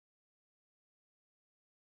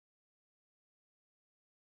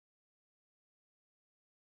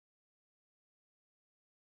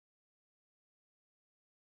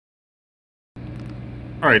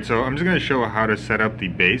Alright, so I'm just going to show how to set up the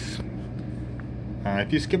base.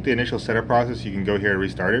 If you skip the initial setup process, you can go here and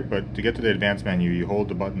restart it, but to get to the advanced menu, you hold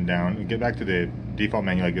the button down, and get back to the default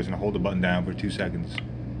menu like this and hold the button down for 2 seconds.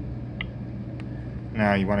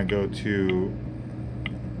 Now you want to go to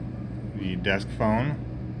the desk phone,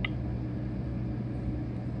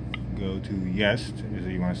 go to yes, so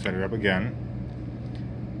you want to set it up again,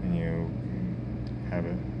 and you have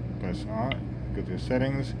it press on, go to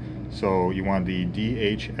settings, so you want the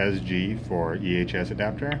DHSG for EHS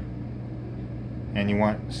adapter, and you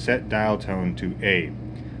want set dial tone to A.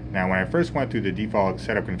 Now when I first went through the default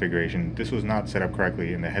setup configuration, this was not set up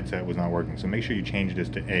correctly and the headset was not working, so make sure you change this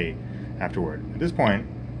to A afterward. At this point,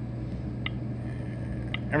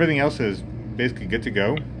 everything else is basically good to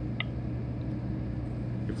go.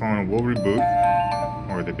 Your phone will reboot,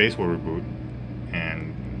 or the base will reboot,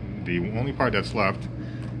 and the only part that's left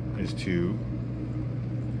is to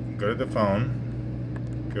go to the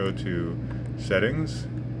phone, go to settings,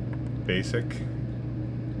 basic,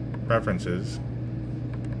 preferences,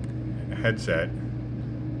 headset.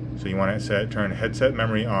 So you want to turn headset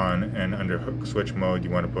memory on, and under hook switch mode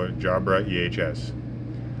you want to put Jabra EHS.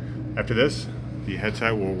 After this, the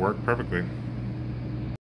headset will work perfectly.